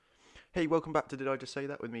Hey, welcome back to Did I Just Say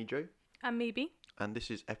That with me, Joe? And maybe. And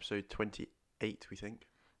this is episode 28, we think.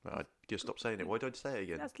 Well, I just stopped saying it. Why did I say it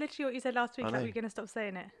again? That's literally what you said last week, I like know. we're going to stop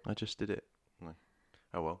saying it. I just did it. No.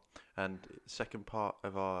 Oh well. And second part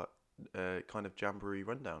of our kind of jamboree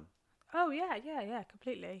rundown. Oh, yeah,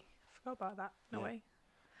 completely. Forgot about that. No way.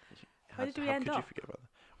 How did we end How could you up? forget about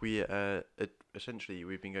that? We essentially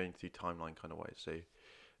we've been going through timeline kind of ways. So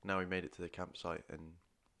now we made it to the campsite and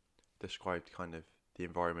described kind of the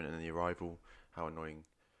environment and the arrival, how annoying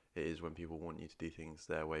it is when people want you to do things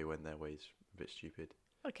their way when their way's a bit stupid.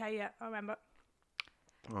 Okay, yeah, I remember.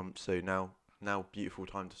 So now beautiful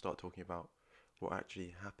time to start talking about what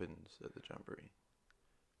actually happens at the jamboree.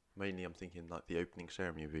 Mainly I'm thinking like the opening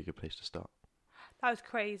ceremony would be a good place to start. That was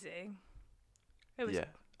crazy. It was. Yeah,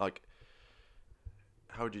 like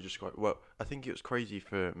how would you describe? Well, I think it was crazy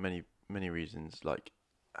for many reasons, like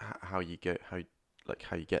how you get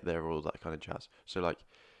there, all that kind of jazz. So like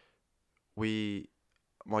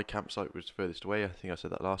my campsite was furthest away. I think I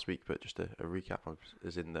said that last week, but just a recap, I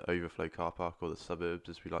was in the overflow car park, or the suburbs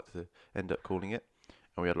as we like to end up calling it.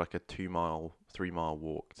 And we had like a 3 mile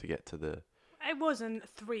walk to get to the. It wasn't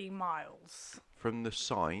 3 miles. From the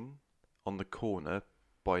sign on the corner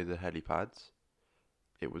by the helipads,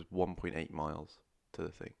 it was 1.8 miles to the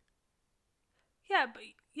thing. Yeah, but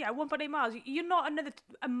 1.8 miles. You're not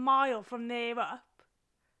a mile from there up.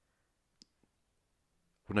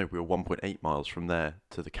 Well, no, we were 1.8 miles from there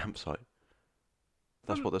to the campsite.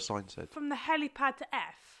 That's what the sign said. From the helipad to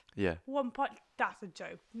F. Yeah. That's a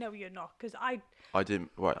joke. No, you're not, because I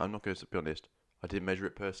didn't. Right, I'm not going to be honest. I didn't measure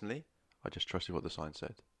it personally. I just trusted what the sign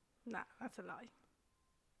said. Nah, that's a lie.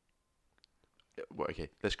 Well, okay,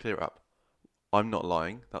 let's clear it up. I'm not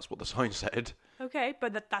lying. That's what the sign said. Okay,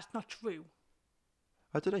 but that's not true.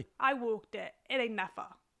 I don't know. I walked it. It ain't that far.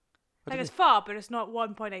 I Like, don't it's far, but it's not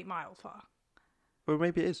 1.8 miles far. Well,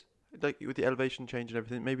 maybe it is. Like with the elevation change and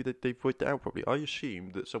everything, maybe they've worked it out properly. I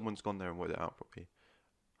assumed that someone's gone there and worked it out properly.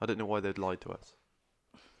 I don't know why they'd lied to us.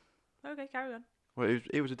 Okay, carry on. Well,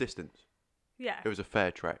 it was a distance. Yeah. It was a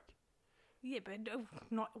fair trek. Yeah, but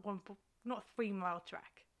not 3 mile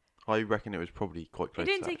track. I reckon it was probably quite close.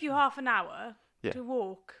 It didn't to take you actually. half an hour Yeah. to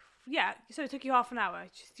walk. Yeah, so it took you half an hour.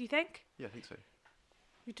 Do you think? Yeah, I think so.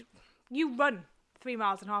 You run 3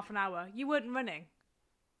 miles in half an hour. You weren't running.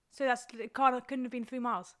 So couldn't have been 3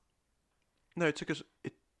 miles. No, it took us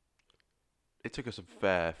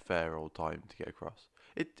a fair old time to get across.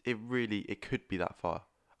 It could be that far.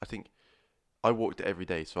 I think I walked it every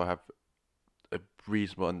day, so I have a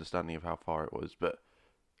reasonable understanding of how far it was. But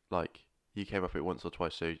like you came up it once or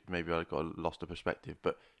twice, so maybe I got lost a perspective.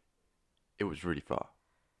 But it was really far.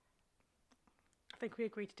 I think we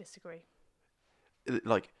agree to disagree.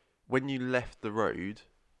 Like when you left the road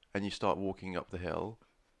and you start walking up the hill,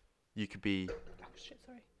 you could be. Oh shit!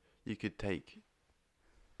 Sorry. You could take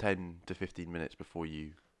 10 to 15 minutes before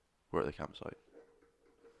you were at the campsite.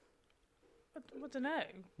 I don't know.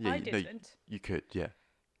 Yeah, I didn't. You could, yeah.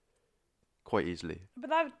 Quite easily.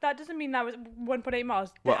 But that doesn't mean that was 1.8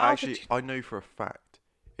 miles. Well, actually, I know for a fact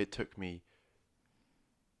it took me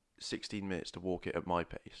 16 minutes to walk it at my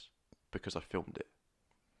pace because I filmed it.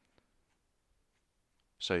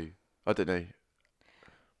 So, I don't know.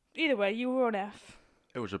 Either way, you were on F.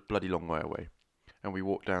 It was a bloody long way away. And we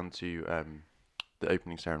walked down to the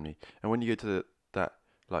opening ceremony. And when you go to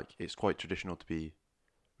it's quite traditional to be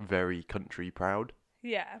very country proud.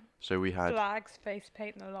 Yeah. So we had flags, face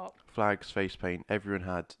paint, and a lot. Flags, face paint.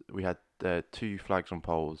 We had 2 flags on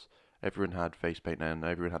poles. Everyone had face paint, and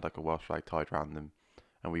everyone had like a Welsh flag tied around them.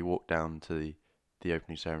 And we walked down to the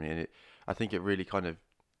opening ceremony, and I think it really kind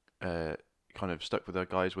of stuck with our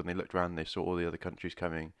guys when they looked around. And they saw all the other countries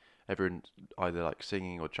coming. Everyone either like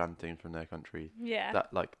singing or chanting from their country. Yeah.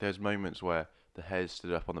 That like there's moments where the hairs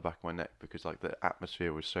stood up on the back of my neck because like the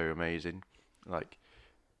atmosphere was so amazing. Like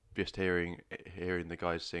just hearing the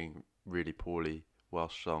guys sing really poorly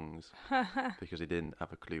Welsh songs because they didn't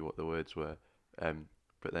have a clue what the words were,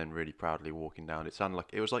 but then really proudly walking down. It sounded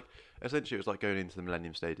like it was like going into the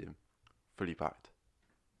Millennium Stadium, fully packed.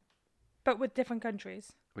 But with different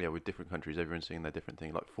countries. Yeah, with different countries, everyone singing their different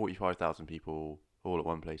thing. Like 45,000 people all at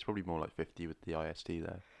one place, probably more like 50 with the IST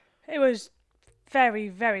there. It was very,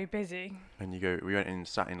 very busy. And we went in and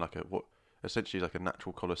sat in essentially like a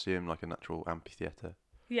natural coliseum, like a natural amphitheatre.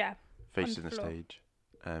 Yeah. Facing the stage,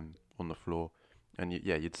 on the floor, and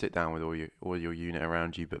you'd sit down with all your unit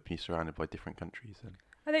around you, but be surrounded by different countries. And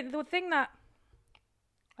I think the thing that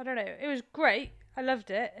I don't know, it was great. I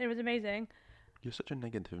loved it. It was amazing. You're such a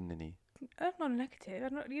negative ninny. I'm not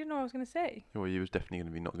negative. You know what I was going to say. Well, you was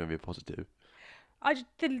definitely not going to be a positive.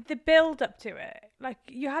 The build up to it, like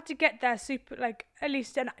you had to get there super like at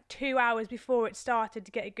least 2 hours before it started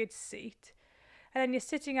to get a good seat, and then you're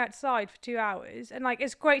sitting outside for 2 hours, and like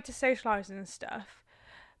it's great to socialise and stuff,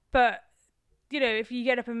 but you know if you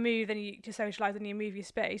get up and move, then you to socialise and you move your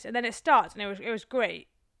space, and then it starts, and it was great.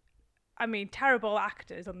 I mean, terrible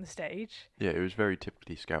actors on the stage. Yeah, it was very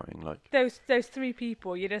typically scouting. Like Those three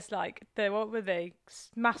people, you're just like what were they,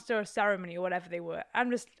 master of ceremony or whatever they were.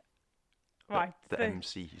 I'm just right. the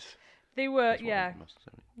MCs. They were That's what yeah. they must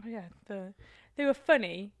say. Yeah, they were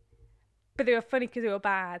funny, but they were funny because they were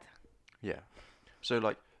bad. Yeah. So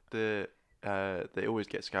like they always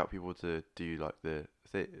get scout people to do like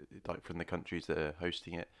like from the countries that are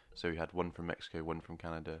hosting it. So we had one from Mexico, one from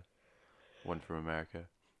Canada, one from America,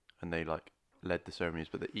 and they like led the ceremonies.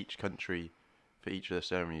 But each country, for each of the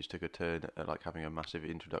ceremonies, took a turn at like having a massive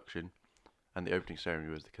introduction. And the opening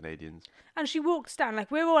ceremony was the Canadians. And she walked down,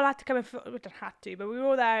 like, we all had to come in, we didn't have to, but we were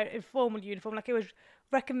all there in formal uniform. Like, it was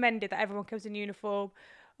recommended that everyone comes in uniform.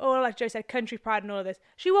 Or, like Joe said, country pride and all of this.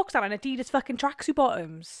 She walks down in Adidas fucking tracksuit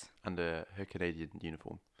bottoms. And her Canadian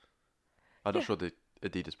uniform. I'm not sure the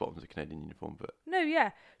Adidas bottoms are Canadian uniform, but... No,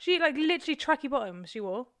 yeah. She, like, literally tracky bottoms she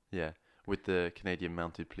wore. Yeah, with the Canadian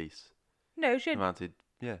mounted police. No, she had... The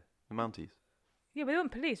Mounties. Yeah, but they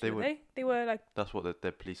weren't police, were they? They were, like... That's what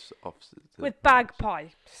they're police officers... With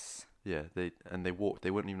bagpipes. Yeah, they walked.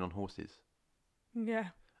 They weren't even on horses. Yeah.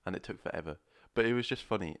 And it took forever. But it was just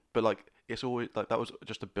funny. But, like, it's always... Like, that was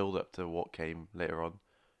just a build-up to what came later on.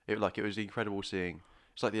 It was incredible seeing...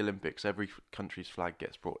 It's like the Olympics. Every country's flag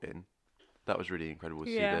gets brought in. That was really incredible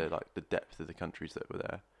to see the depth of the countries that were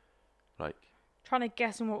there. Like... Trying to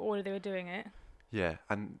guess in what order they were doing it. Yeah,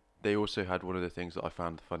 and they also had one of the things that I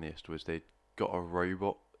found the funniest was they got a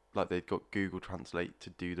robot, like they'd got Google Translate to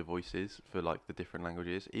do the voices for like the different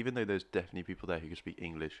languages. Even though there's definitely people there who can speak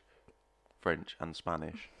English, French and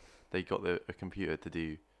Spanish, they got a computer to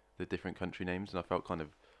do the different country names, and I felt kind of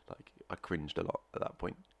like I cringed a lot at that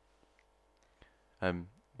point.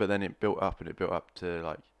 But then it built up to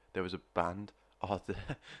like there was a band. Oh, the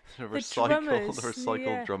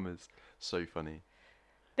recycled drummers, so funny.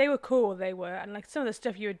 They were cool, they were, and like some of the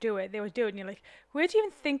stuff they were doing, you're like, where do you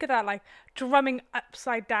even think of that? Like drumming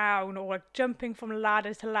upside down or like jumping from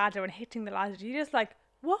ladder to ladder and hitting the ladder. You're just like,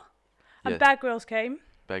 what? And Bear Grylls came.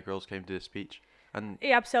 Bear Grylls came to a speech, and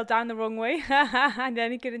he upside down the wrong way, and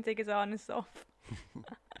then he couldn't take his harness off.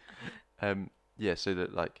 So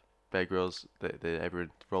that like Bear Grylls,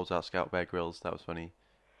 everyone rolls out Scout Bear Grylls. That was funny,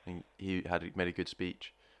 and he made a good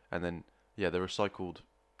speech, and then the recycled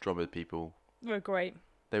drummer people were great.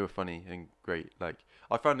 They were funny and great. Like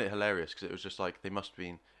I found it hilarious because it was just like they must have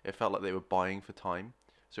been. It felt like they were buying for time.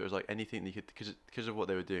 So it was like anything they could because of what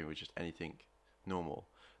they were doing was just anything normal.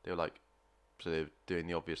 They were like, so they were doing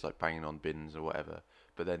the obvious like banging on bins or whatever.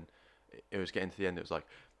 But then it was getting to the end. It was like,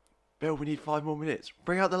 Bill, we need 5 more minutes.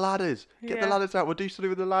 Bring out the ladders. Get the ladders out. We'll do something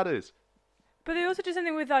with the ladders. But they also did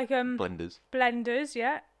something with like blenders. Blenders,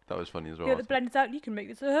 yeah. That was funny as well. Get the blenders out. You can make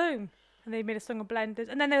this at home. And they made a song of blenders,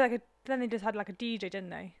 and then they just had like a DJ,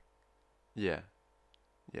 didn't they? Yeah,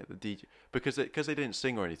 the DJ because they didn't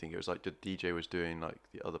sing or anything. It was like the DJ was doing like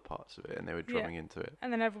the other parts of it, and they were drumming into it.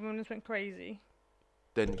 And then everyone just went crazy.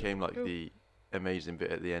 Then came like the amazing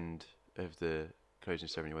bit at the end of the closing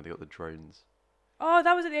ceremony when they got the drones. Oh,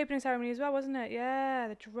 that was at the opening ceremony as well, wasn't it? Yeah,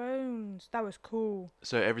 the drones. That was cool.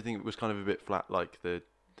 So everything was kind of a bit flat, like the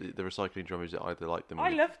recycling drummers that either liked them. I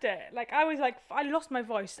loved it. Like I was like, I lost my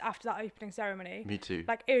voice after that opening ceremony. Me too.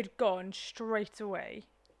 Like it had gone straight away.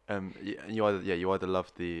 You either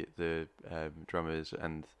loved the drummers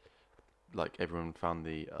and like everyone found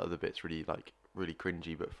the other bits really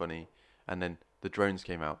cringy but funny, and then the drones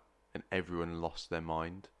came out and everyone lost their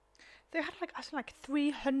mind. They had like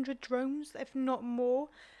 300 drones, if not more.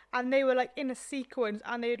 And they were like in a sequence,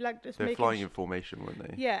 and they would like just. They're flying in formation, weren't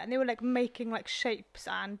they? Yeah, and they were like making like shapes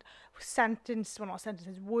and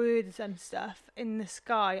words and stuff in the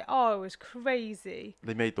sky. Oh, it was crazy.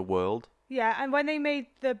 They made the world. Yeah, and when they made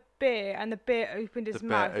the bear, and the bear opened its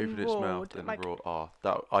mouth and roared,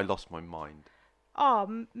 I lost my mind.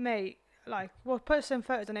 Oh, mate, like, we'll put some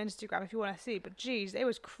photos on Instagram if you want to see. But geez, it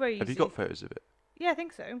was crazy. Have you got photos of it? Yeah, I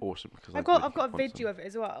think so. Awesome. Because I've got a video of it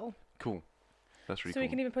as well. Cool. That's really cool. So we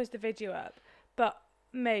can even post the video up. But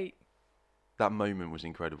mate, that moment was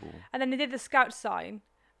incredible. And then they did the scout sign,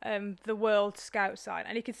 the World Scout sign,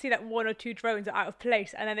 and you could see that 1 or 2 drones are out of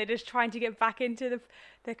place, and then they're just trying to get back into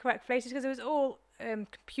the correct places because it was all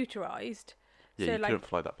computerized. Yeah, so you couldn't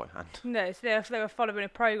fly that by hand. No, so they were following a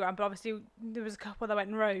program, but obviously there was a couple that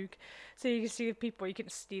went rogue. So you could see the people, you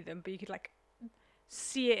couldn't see them, but you could like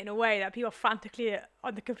see it in a way that people are frantically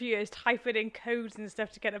on the computers typing in codes and stuff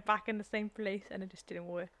to get it back in the same place, and it just didn't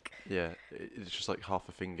work. Yeah, it's just like half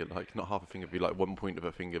a finger, like not half a finger, be like one point of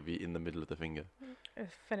a finger be in the middle of the finger.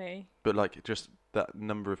 It's funny. But like just that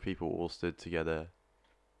number of people all stood together,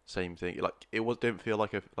 same thing. Like it didn't feel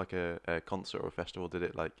like a concert or a festival, did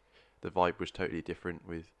it? Like the vibe was totally different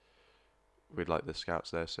with like the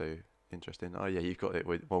scouts there. So interesting. Oh yeah, you've got it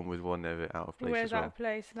with one of it out of place Where's as well. out of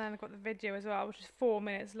place? And then I've got the video as well, which is 4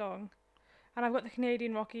 minutes long, and I've got the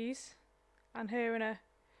Canadian Rockies, and her in a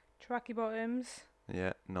tracky bottoms.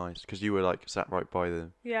 Yeah, nice. Because you were like sat right by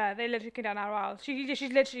them. Yeah, they literally came down our aisle.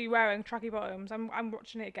 She's literally wearing tracky bottoms. I'm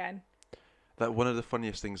watching it again. That one of the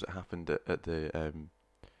funniest things that happened at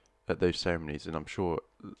those ceremonies, and I'm sure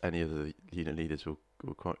any of the unit leaders will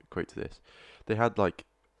quote to this. They had like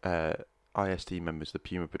IST members, the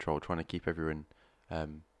Puma Patrol, trying to keep everyone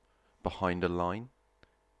behind a line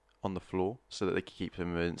on the floor so that they could keep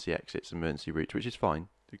emergency exits, emergency routes, which is fine.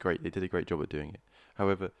 Great, they did a great job at doing it.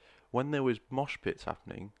 However, when there was mosh pits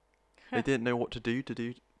happening, they didn't know what to do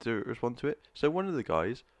to respond to it. So one of the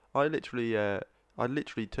guys, I literally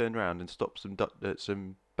turned around and stopped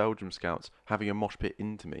some Belgium scouts having a mosh pit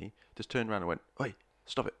into me. Just turned around and went, "Oi,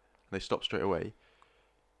 stop it!" And they stopped straight away.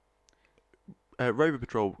 Rover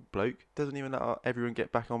Patrol bloke doesn't even let everyone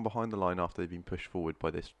get back on behind the line after they've been pushed forward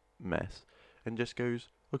by this mess, and just goes,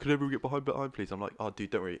 "Oh, can everyone get behind, please?" I'm like, "Oh,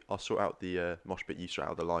 dude, don't worry. I'll sort out the mosh pit. You sort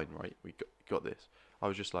out the line, right? We got this." I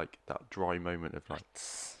was just like that dry moment of like,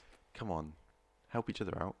 come on, help each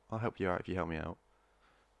other out. I'll help you out if you help me out.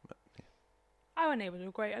 But, yeah. Our neighbours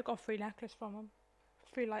were great. I got a free necklace from them.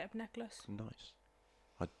 Free light up necklace. Nice.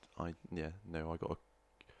 I got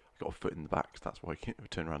a foot in the back. So that's why I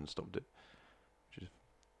turned around and stopped it.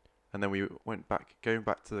 And then we went back. Going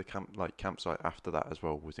back to the campsite after that as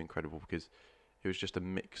well was incredible because it was just a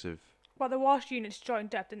mix of. Well, the Welsh units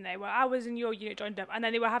joined up, didn't they? Well, ours and your unit joined up, and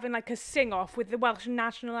then they were having like a sing-off with the Welsh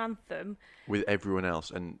national anthem. With everyone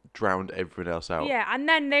else and drowned everyone else out. Yeah, and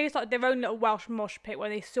then they started their own little Welsh mosh pit where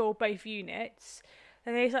they saw both units.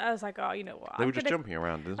 And I was like, oh, you know what? They were just jumping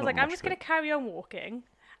around. I was like, I'm just going to carry on walking,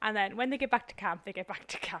 and then when they get back to camp, they get back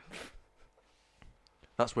to camp.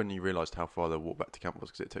 That's when you realised how far the walk back to camp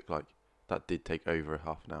was, because that did take over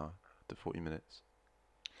half an hour to 40 minutes.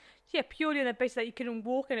 Yeah, purely on the basis that you couldn't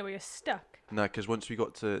walk anywhere, you're stuck. No, because once we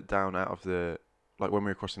got down out of the, like when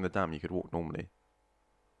we were crossing the dam, you could walk normally.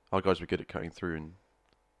 Our guys were good at cutting through and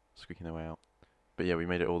squeaking their way out. But yeah, we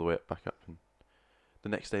made it all the way back up, and the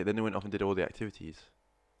next day, then they went off and did all the activities.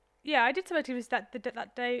 Yeah, I did some activities that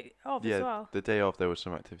day off as well. The day off there was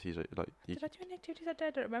some activities Did I do any activities that day?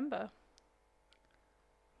 I don't remember.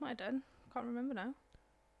 Might have done. Can't remember now.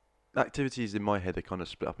 Activities in my head are kind of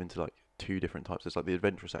split up into like two different types. There's like the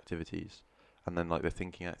adventurous activities, and then like the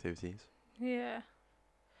thinking activities. Yeah.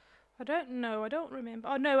 I don't know. I don't remember.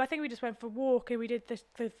 Oh no, I think we just went for a walk and we did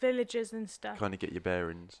the villages and stuff. Kind of get your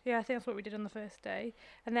bearings. Yeah, I think that's what we did on the first day.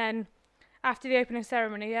 And then after the opening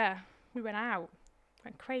ceremony, yeah, we went out.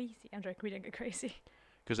 Went crazy. I'm joking, we didn't go crazy.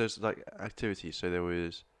 Because there's like activities, so there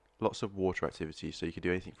was lots of water activities, so you could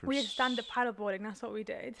do anything from. We did stand-up paddleboarding. That's what we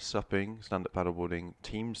did. Supping, stand-up paddleboarding,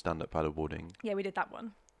 team stand-up paddleboarding. Yeah, we did that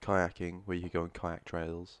one. Kayaking, where you could go on kayak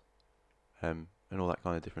trails, and all that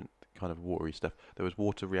kind of different kind of watery stuff. There was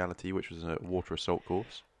water reality, which was a water assault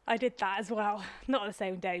course. I did that as well. Not on the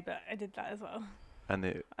same day, but I did that as well. And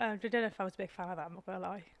I don't know if I was a big fan of that. I'm not gonna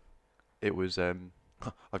lie. It was.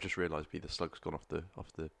 I've just realised the slug's gone off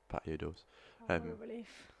the patio doors. What a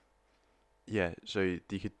relief. Yeah, so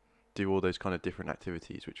you could do all those kind of different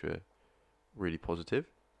activities, which were really positive,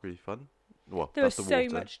 really fun. Well, there was the so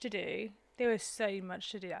water. much to do. There was so much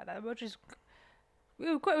to do at that, which is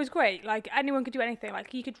it was great. Like anyone could do anything.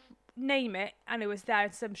 Like you could name it, and it was there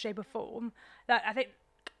in some shape or form. Like I think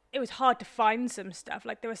it was hard to find some stuff.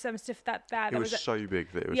 Like there was some stuff that It was so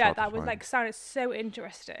big that it was yeah, hard to that was find. like sounded so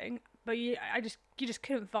interesting, but you just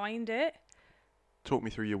couldn't find it. Talk me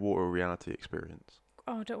through your water reality experience.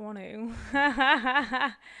 Oh, I don't want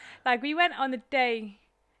to. Like we went on the day.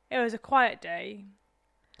 It was a quiet day.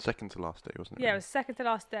 Second to last day, wasn't it? Yeah, it was second to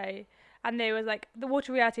last day. And there was like, the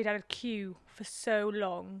water reality had a queue for so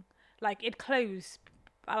long. Like it closed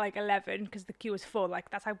at like 11 because the queue was full.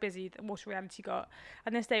 Like that's how busy the water reality got.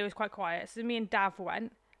 And this day was quite quiet. So me and Dav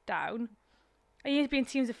went down. And you need to be in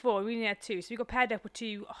teams of 4. We only had 2. So we got paired up with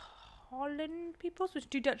 2 Holland people. So it's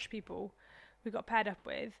 2 Dutch people we got paired up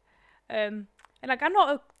with. And like I'm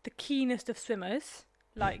not the keenest of swimmers.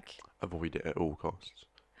 Like avoid it at all costs.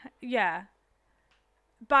 yeah.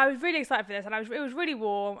 But I was really excited for this, and it was really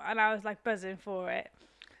warm, and I was like buzzing for it.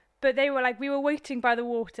 But they were like, we were waiting by the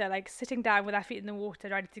water, like sitting down with our feet in the water,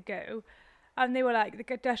 ready to go. And they were like,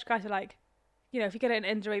 the Dutch guys were like, if you get it in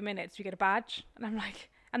under 8 minutes, you get a badge. And I'm like,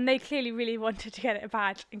 and they clearly really wanted to get it a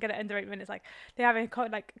badge and get it under 8 minutes. Like, they're having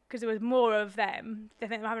because there was more of them, they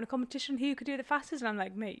think they're having a competition who could do the fastest. And I'm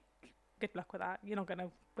like, mate, good luck with that. You're not going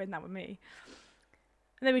to win that with me.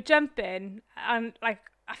 And then we jump in and like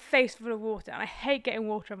a face full of water. And I hate getting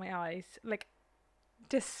water in my eyes. Like,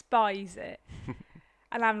 despise it.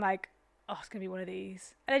 And I'm like, oh, it's going to be one of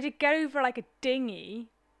these. And I did get over like a dinghy.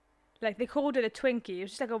 Like, they called it a Twinkie. It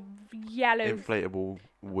was just like a yellow... Inflatable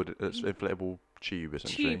inflatable tube,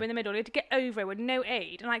 essentially. Tube in the middle. You had to get over it with no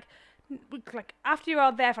aid. And, like after you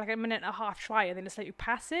are there for, like, a minute and a half trying, then it's like you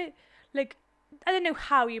pass it. Like, I don't know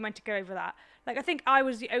how you meant to go over that. Like, I think I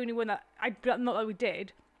was the only one that... Not that we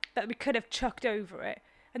did. That we could have chucked over it.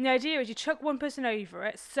 And the idea is you chuck one person over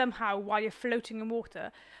it somehow while you're floating in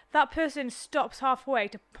water. That person stops halfway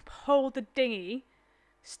to hold the dinghy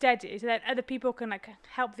steady, so that other people can like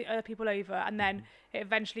help the other people over, and then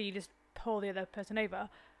eventually you just pull the other person over.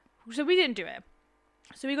 So we didn't do it.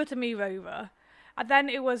 So we got to move over, and then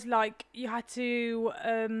it was like you had to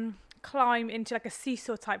climb into like a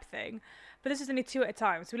seesaw type thing, but this was only 2 at a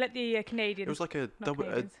time. So we let the Canadians. It was like a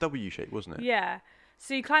W shape, wasn't it? Yeah.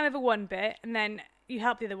 So you climb over one bit, and then you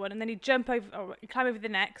help the other one, and then you jump over, or you climb over the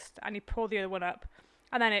next, and you pull the other one up,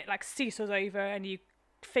 and then it like seesaws over, and you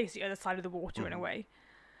face the other side of the water in a way.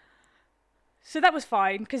 So that was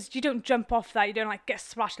fine, because you don't jump off that, you don't like get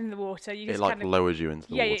splashed in the water. You just it like lowers you into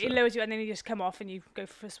the water. Yeah, it lowers you, and then you just come off and you go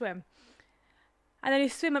for a swim. And then you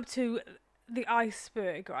swim up to the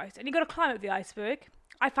iceberg, right? And you got to climb up the iceberg.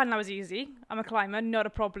 I found that was easy. I'm a climber, not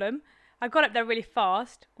a problem. I got up there really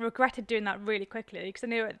fast. Regretted doing that really quickly, because I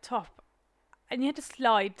knew at the top, and you had to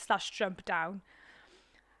slide/jump down.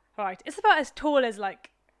 Right, it's about as tall as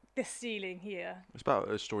like this ceiling here. It's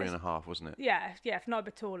about a story and a half, wasn't it? Yeah, if not a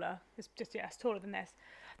bit taller. It's just, it's taller than this.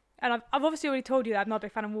 And I've obviously already told you that I'm not a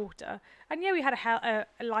big fan of water. And yeah, we had a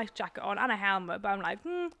life jacket on and a helmet, but I'm like,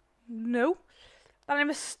 no. And I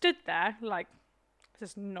just stood there like,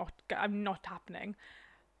 I'm not happening.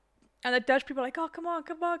 And the Dutch people are like, oh, come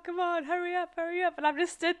on, hurry up. And I've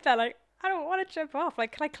just stood there like, I don't want to jump off.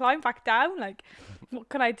 Like, can I climb back down? Like, what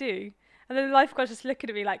can I do? And then the lifeguard's just looking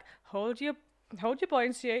at me like, hold your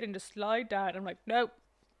buoyancy aid and just slide down. I'm like, nope,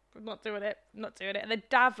 I'm not doing it. And the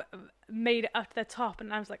Dav made it up to the top,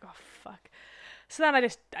 and I was like, oh fuck. So then I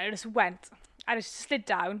just went. I just slid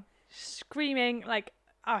down, screaming like,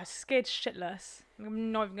 I was scared shitless.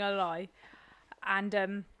 I'm not even gonna lie. And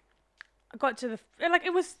I got to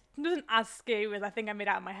it wasn't as scary as I think I made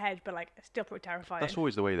out in my head, but like it's still pretty terrifying. That's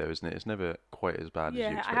always the way though, isn't it? It's never quite as bad as you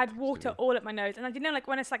expect. Yeah, I had water all up my nose, and I didn't know like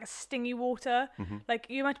when it's like a stingy water, like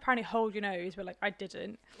you might apparently hold your nose, but like I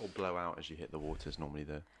didn't. Or blow out as you hit the water is normally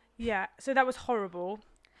there. Yeah, so that was horrible.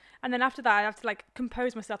 And then after that, I have to like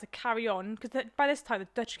compose myself to carry on, because by this time the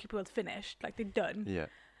Dutch people had finished, like they'd done. Yeah.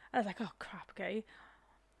 And I was like, oh crap, okay.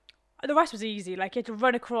 The rest was easy. Like you had to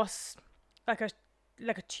run across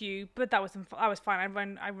like a tube, but that was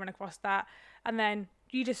fine. I run across that, and then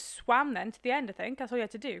you just swam then to the end. I think that's all you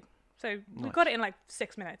had to do. So we got it in like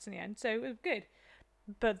 6 minutes in the end, so it was good.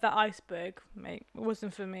 But that iceberg, mate, it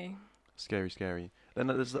wasn't for me. Scary. Then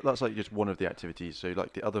that's like just one of the activities. So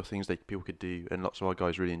like the other things people could do, and lots of our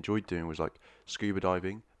guys really enjoyed doing, was like scuba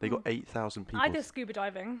diving. They got 8,000 people. I did scuba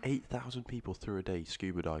diving. 8,000 people through a day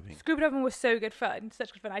scuba diving. Scuba diving was so good fun,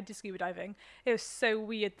 such good fun. I did scuba diving. It was so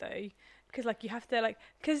weird though, because like you have to like,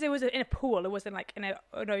 because it was in a pool, it wasn't like in an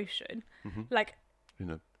ocean, like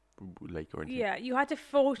in a lake or anything. Yeah, you had to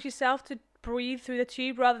force yourself to breathe through the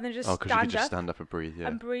tube rather than just because you could just stand up and breathe. Yeah.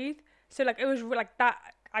 And breathe. So like it was like that.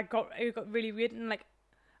 It got really weird, and like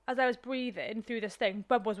as I was breathing through this thing,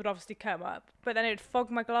 bubbles would obviously come up, but then it would fog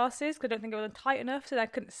my glasses because I don't think it was tight enough, so I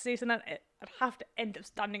couldn't see. So then I'd have to end up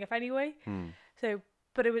standing up anyway. So,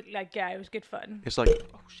 but it was like, yeah, it was good fun. It's like,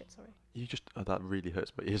 oh shit, sorry. You just that really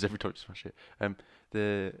hurts my ears every time you smash it.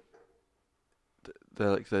 The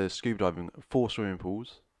scuba diving, 4 swimming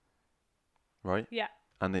pools, right? Yeah.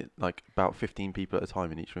 And it like about 15 people at a time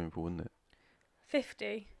in each swimming pool, isn't it?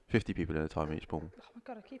 50 people at a time in each pool. Oh my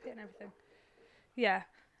god, I keep hitting everything. Yeah,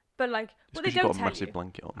 but like what it's they don't you've got tell a massive you,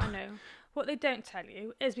 blanket on. I know. What they don't tell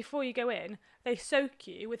you is before you go in, they soak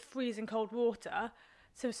you with freezing cold water,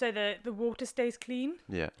 so the water stays clean.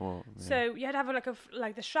 Yeah. Well. Yeah. So you had to have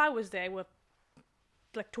like the showers there were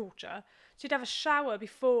like torture. So you'd have a shower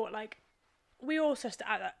before, like we all sussed it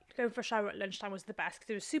out that going for a shower at lunchtime was the best because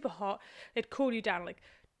it was super hot. They'd cool you down like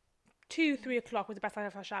 2-3 o'clock was the best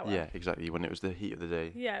time for a shower. Yeah, exactly. When it was the heat of the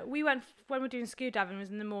day. Yeah, we went when we were doing scuba diving. It was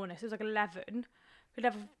in the morning, so it was like 11. We'd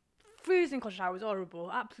have freezing cold shower. It was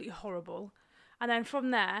horrible, absolutely horrible. And then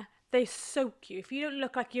from there, they soak you. If you don't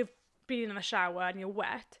look like you've been in the shower and you're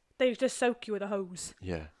wet, they just soak you with a hose.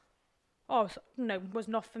 Yeah. Oh, no, was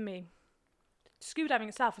not for me. Scuba diving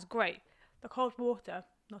itself was great. The cold water,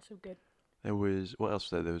 not so good. There was, what else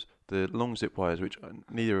was there? There was the long zip wires, which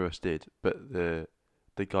neither of us did, but the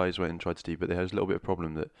guys went and tried to do, but there was a little bit of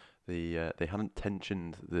problem that they hadn't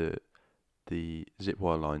tensioned the zip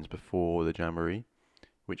wire lines before the jamboree,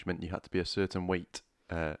 which meant you had to be a certain weight.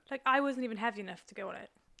 Like, I wasn't even heavy enough to go on it.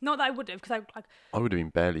 Not that I would have, because I would have been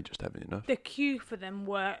barely just heavy enough. the queue for them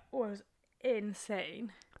was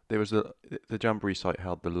insane. There was the jamboree site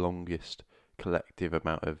held the longest collective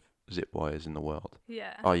amount of zip wires in the world.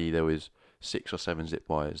 Yeah. I.e., there was 6 or 7 zip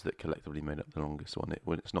wires that collectively made up the longest one.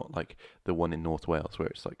 It's not like the one in North Wales where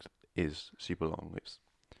it's like is super long. It's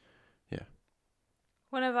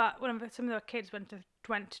Some of the kids went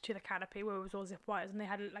to the canopy where it was all zip wires, and they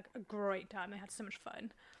had like a great time. They had so much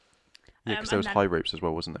fun. Yeah, because there was high ropes as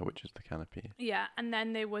well, wasn't there? Which is the canopy. Yeah, and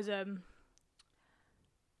then there was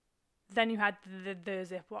then you had the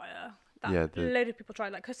zip wire. That a load of people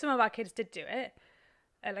tried, like, because some of our kids did do it.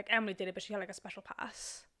 Like Emily did it, but she had like a special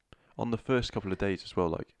pass. On the first couple of days as well,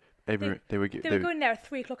 like they were going there at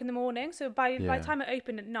 3:00 in the morning. So by the time it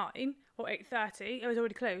opened at 9 or 8:30, it was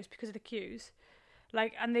already closed because of the queues.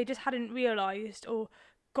 Like, and they just hadn't realised or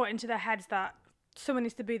got into their heads that someone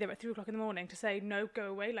needs to be there at 3:00 in the morning to say no, go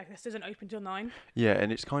away. Like, this doesn't open till 9. Yeah,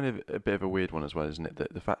 and it's kind of a bit of a weird one as well, isn't it?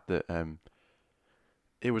 That the fact that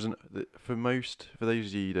it wasn't for those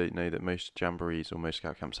of you who don't know, that most jamborees or most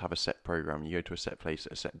scout camps have a set program. You go to a set place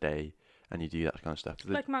at a set day, and you do that kind of stuff.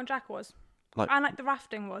 Like Mount Jack was, and like the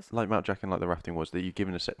rafting was. Like Mount Jack and like the rafting was, that you're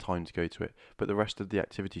given a set time to go to it. But the rest of the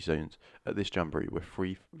activity zones at this jamboree were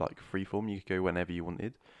free form. You could go whenever you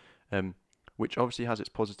wanted, which obviously has its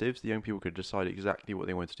positives. The young people could decide exactly what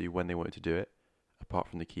they wanted to do when they wanted to do it, apart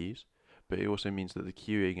from the queues. But it also means that the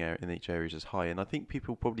queuing in each area is high, and I think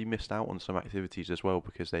people probably missed out on some activities as well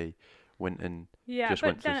because they went and just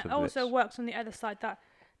went to some but then it also works on the other side that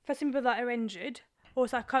for some people that are injured,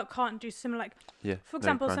 also can't do similar, like, for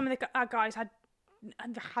example, some of our guys had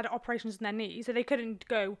operations in their knees, so they couldn't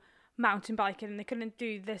go mountain biking and they couldn't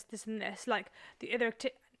do this and this. Like, the other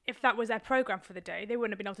if that was their program for the day, they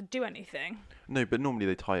wouldn't have been able to do anything. No, but normally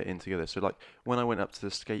they tie it in together. So, like, when I went up to the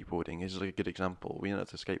skateboarding, this is like a good example. We went up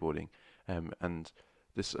to skateboarding, and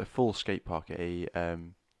this a full skate park, a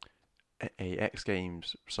X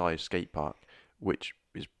Games size skate park, which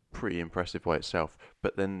is pretty impressive by itself.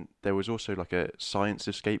 But then there was also like a science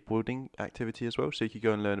of skateboarding activity as well, so you could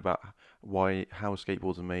go and learn about how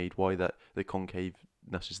skateboards are made, why the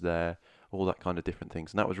concaveness is there, all that kind of different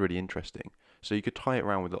things, and that was really interesting. So you could tie it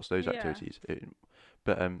around with lots of those activities.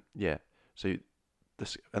 So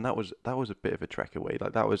this, and that was a bit of a trek away.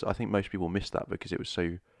 Like, that was, I think most people missed that because it was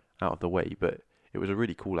so out of the way, but it was a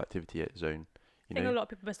really cool activity at Zone. I think a lot of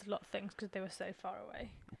people missed a lot of things because they were so far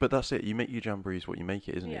away. But that's it. You make your jamborees what you make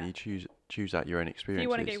it, isn't it? You choose out your own experiences. If you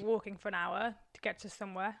want to go walking for an hour to get to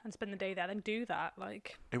somewhere and spend the day there, then do that.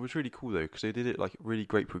 Like, it was really cool though, because they did it like really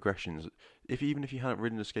great progressions. Even if you hadn't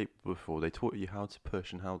ridden a skateboard before, they taught you how to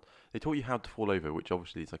push and they taught you how to fall over, which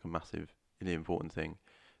obviously is like a massive, really important thing.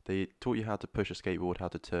 They taught you how to push a skateboard, how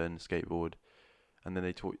to turn a skateboard, and then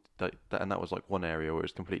they taught that, and that was like one area where it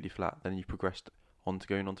was completely flat. Then you progressed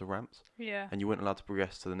going onto ramps. Yeah. And you weren't allowed to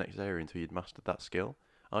progress to the next area until you'd mastered that skill.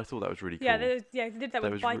 I thought that was really cool. Yeah, they did that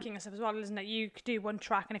with biking and stuff as well, isn't it? You could do one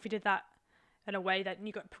track, and if you did that in a way, then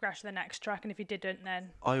you got to progress to the next track, and if you didn't,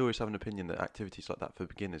 then... I always have an opinion that activities like that for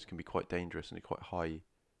beginners can be quite dangerous and quite high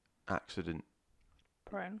accident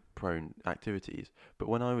prone activities. But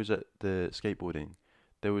when I was at the skateboarding,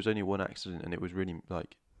 there was only one accident, and it was really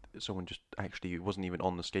like someone just actually wasn't even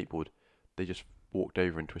on the skateboard. They just walked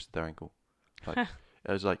over and twisted their ankle. Like,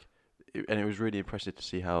 it was like, and it was really impressive to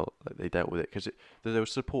see how they dealt with it, because there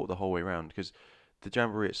was support the whole way around, because the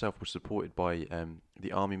jamboree itself was supported by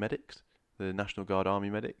the army medics, the National Guard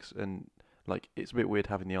army medics, and like, it's a bit weird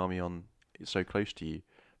having the army on so close to you,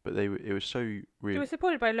 but it was so really... They were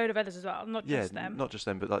supported by a load of others as well, not just them. Not just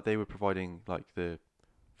them, but like they were providing like the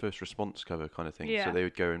first response cover kind of thing. Yeah. So they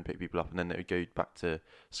would go and pick people up, and then they would go back to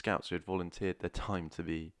scouts who had volunteered their time to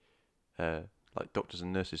be like doctors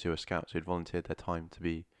and nurses who are scouts who had volunteered their time to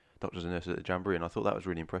be doctors and nurses at the jamboree, and I thought that was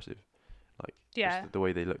really impressive. Like, just the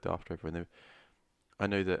way they looked after everyone. I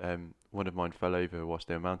know that one of mine fell over whilst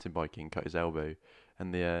they were mountain biking, cut his elbow,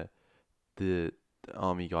 and the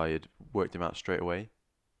army guy had worked him out straight away.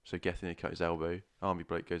 So Gethin had cut his elbow. Army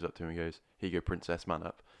bloke goes up to him and goes, "Here you go, princess, man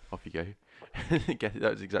up. Off you go."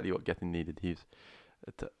 That was exactly what Gethin needed. He was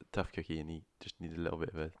a tough cookie, and he just needed a little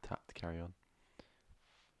bit of a tap to carry on.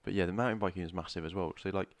 But yeah, the mountain biking is massive as well. So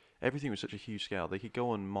like everything was such a huge scale. They could go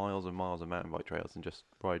on miles and miles of mountain bike trails and just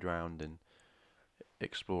ride around and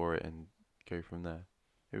explore it and go from there.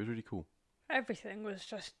 It was really cool. Everything was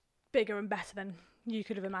just bigger and better than you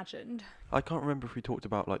could have imagined. I can't remember if we talked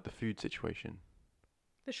about like the food situation.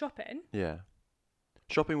 The shopping? Yeah.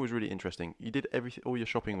 Shopping was really interesting. You did everything. All your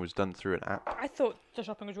shopping was done through an app. I thought the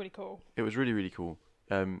shopping was really cool. It was really, really cool.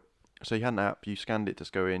 So you had an app. You scanned it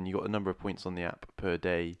to go in. You got a number of points on the app per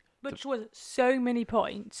day. Which was so many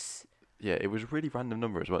points. Yeah, it was a really random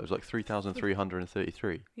number as well. It was like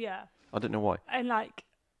 3,333. Yeah. I don't know why. And like,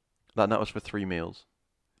 That was for 3 meals.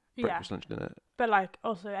 yeah. Breakfast, lunch, dinner. But like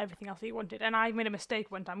also everything else that you wanted. And I made a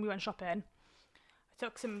mistake one time. We went shopping. I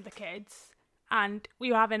took some of the kids and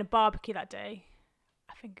we were having a barbecue that day.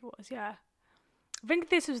 I think it was, yeah. I think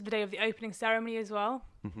this was the day of the opening ceremony as well.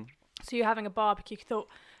 Hmm. So you're having a barbecue. You thought,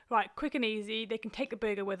 right, quick and easy. They can take the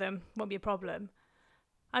burger with them. Won't be a problem.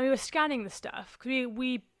 And we were scanning the stuff because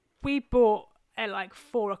we bought at like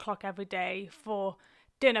 4 o'clock every day for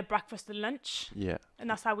dinner, breakfast, and lunch. Yeah. And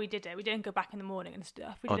that's how we did it. We didn't go back in the morning and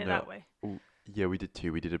stuff. We Oh, did it no. that way. Yeah, we did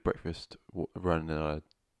too. We did a breakfast run and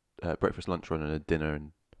a breakfast lunch run and a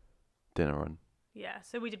dinner run. Yeah.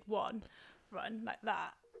 So we did one run like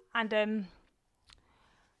that, and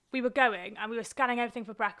we were going and we were scanning everything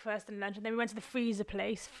for breakfast and lunch, and then we went to the fridge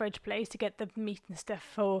place to get the meat and stuff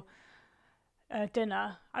for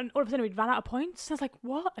dinner. And all of a sudden we ran out of points. I was like,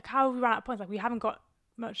 what? Like, how have we ran out of points? Like, we haven't got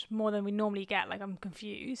much more than we normally get. Like, I'm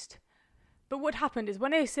confused. But what happened is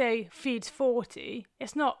when they say feeds 40,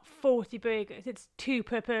 it's not 40 burgers, it's 2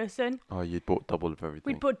 per person. Oh, you bought double of everything.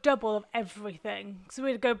 We'd bought double of everything. So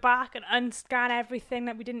we'd go back and unscan everything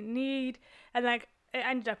that we didn't need. And like it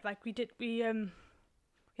ended up like we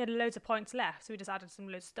had loads of points left, so we just added some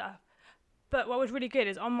loads of stuff. But what was really good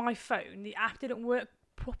is on my phone, the app didn't work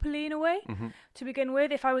properly in a way to begin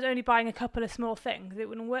with. If I was only buying a couple of small things, it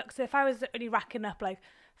wouldn't work. So if I was only racking up like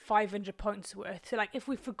 500 points worth, so like if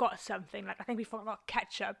we forgot something, like I think we forgot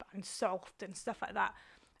ketchup and salt and stuff like that,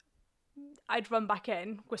 I'd run back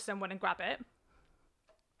in with someone and grab it.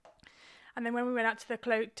 And then when we went out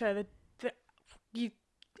to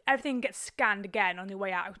everything gets scanned again on your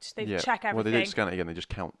way out. They check everything. Well, they don't scan it again. They just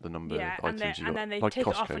count the number of items you got. And then they like take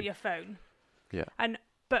Costco. it off of your phone. Yeah.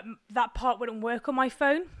 But that part wouldn't work on my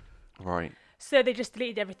phone. Right. So they just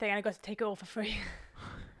deleted everything and I got to take it all for free.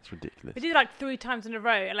 It's ridiculous. We did it like 3 times in a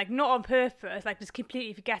row, and like not on purpose, like just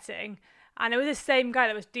completely forgetting. And it was the same guy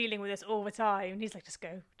that was dealing with this all the time. And he's like, just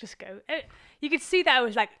go. You could see that it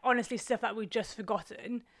was like honestly stuff that we'd just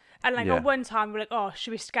forgotten. And like on one time we were like, oh,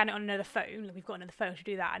 should we scan it on another phone? Like we've got another phone, should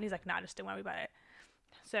we do that? And he's like, nah, just don't worry about it.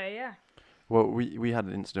 So yeah. Well, we had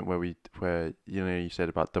an incident where you said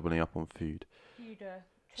about doubling up on food.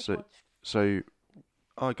 So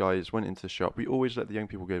our guys went into the shop. We always let the young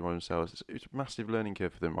people go by themselves. It's a massive learning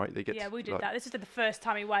curve for them, right? They get we did that. This is the first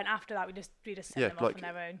time we went. After that, we just sent them off on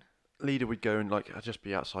their own. Leader would go and like I'd just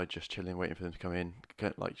be outside, just chilling, waiting for them to come in,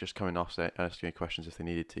 just coming off, asking questions if they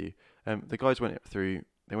needed to. The guys went through.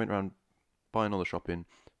 They went around buying all the shopping.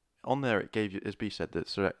 On there, it gave you, as B said,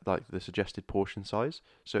 that like the suggested portion size.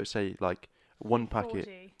 So it say like one packet.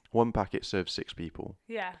 40. One packet serves 6 people.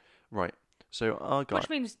 Yeah. Right. So our guy. Which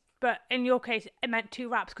means, but in your case, it meant 2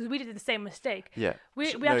 wraps because we did the same mistake. Yeah.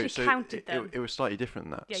 We actually counted them. It was slightly different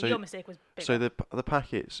than that. Yeah, so, your mistake was bigger. So the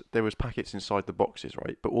packets, there was packets inside the boxes,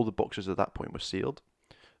 right? But all the boxes at that point were sealed.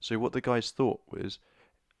 So what the guys thought was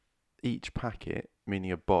each packet,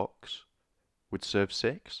 meaning a box, would serve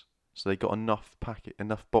 6. So they got enough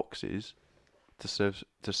boxes to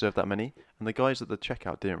serve that many. And the guys at the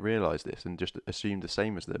checkout didn't realise this and just assumed the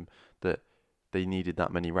same as them, that they needed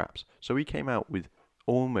that many wraps. So we came out with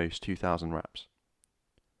almost 2,000 wraps.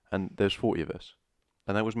 And there's 40 of us.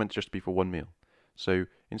 And that was meant just to be for one meal. So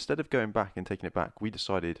instead of going back and taking it back, we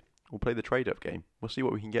decided we'll play the trade-up game. We'll see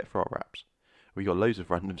what we can get for our wraps. We got loads of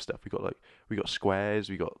random stuff. We got squares.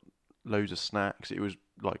 We got loads of snacks. It was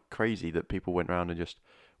like crazy that people went around and just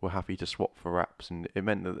were happy to swap for wraps, and it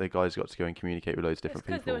meant that the guys got to go and communicate with loads of different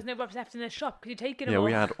people. Because there was no wraps left in the shop because you'd taken them all. all.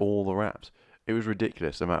 We had all the wraps. It was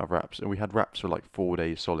ridiculous the amount of wraps, and we had wraps for like 4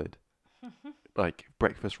 days solid. Like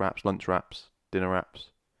breakfast wraps, lunch wraps, dinner wraps,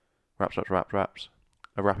 wraps,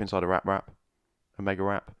 a wrap inside a wrap, a mega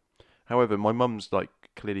wrap. However, my mum's like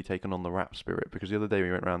clearly taken on the wrap spirit, because the other day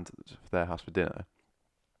we went round to their house for dinner.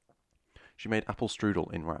 She made apple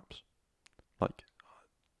strudel in wraps. Like,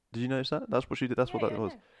 did you notice that? That's what she did. That's what that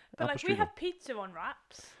was. But apple like we strudel. have pizza on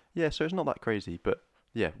wraps. Yeah, so it's not that crazy, but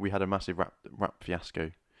yeah, we had a massive wrap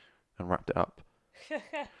fiasco and wrapped it up.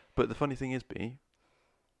 But the funny thing is, B,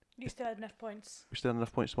 you still had enough points. we still had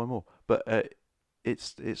enough points to buy more. But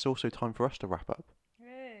it's also time for us to wrap up.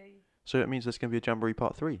 Hey. So it means there's going to be a Jamboree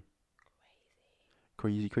Part 3.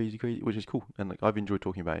 Crazy, which is cool. And like I've enjoyed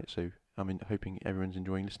talking about it, so I'm hoping everyone's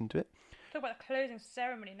enjoying listening to it. Talk about the closing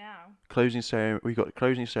ceremony now. We've got the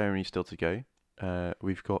closing ceremony still to go.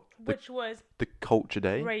 We've got Which was the Culture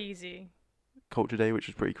Day. crazy. Culture Day, which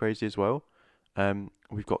was pretty crazy as well.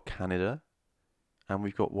 We've got Canada, and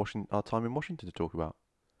we've got our time in Washington to talk about.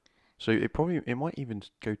 So it might even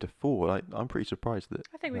go to 4. I'm pretty surprised that.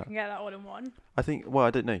 I think we can get that all in one. I think. Well, I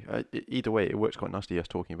don't know. Either way, it works quite nicely us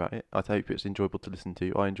talking about it. I hope it's enjoyable to listen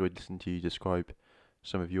to. I enjoyed listening to you describe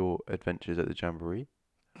some of your adventures at the Jamboree.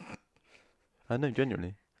 No,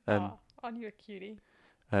 genuinely. Aren't you a cutie?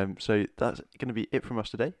 So that's going to be it from us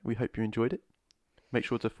today. We hope you enjoyed it. Make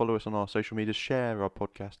sure to follow us on our social medias, share our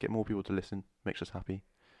podcast, get more people to listen. Makes us happy.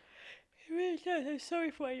 It really does. I'm sorry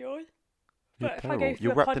for my yawn. You're But if terrible. I go through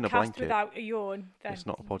You're a wrapped in a podcast blanket. without a yawn, then It's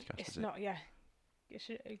not a podcast, It's is it? not. Yeah.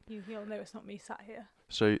 You'll know it's not me sat here.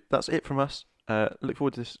 So that's it from us. Look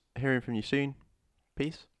forward to hearing from you soon.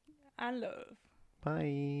 Peace. And love.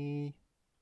 Bye.